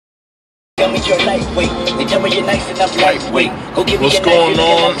What's going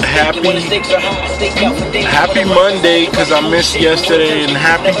on? Happy Monday, because I missed yesterday, and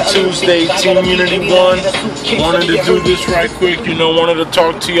happy Tuesday, Team Unity 1. Wanted to do this right quick, you know, wanted to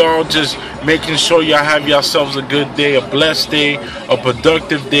talk to y'all, just making sure y'all have yourselves a good day, a blessed day, a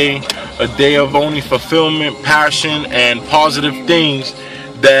productive day, a day of only fulfillment, passion, and positive things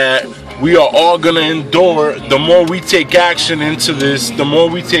that we are all going to endure. The more we take action into this, the more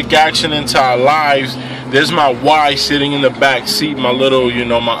we take action into our lives. There's my Y sitting in the back seat, my little, you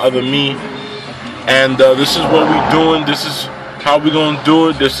know, my other me. And this is what we're doing. This is how we're going to do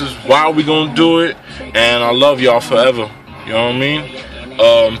it. This is why we're going to do it. And I love y'all forever. You know what I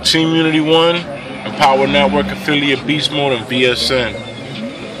mean? Team Unity 1, Empower Network, Affiliate Beast Mode, and VSN.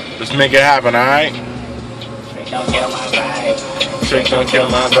 Let's make it happen, alright? Shake, don't kill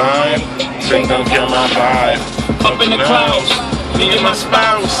my vibe. Shake, don't kill my vibe. Up in the clouds, me and my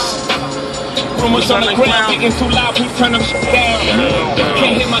spouse. Rumors on the ground, getting too loud, please turn them down.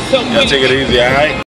 Can't hear myself. Y'all take it easy, alright?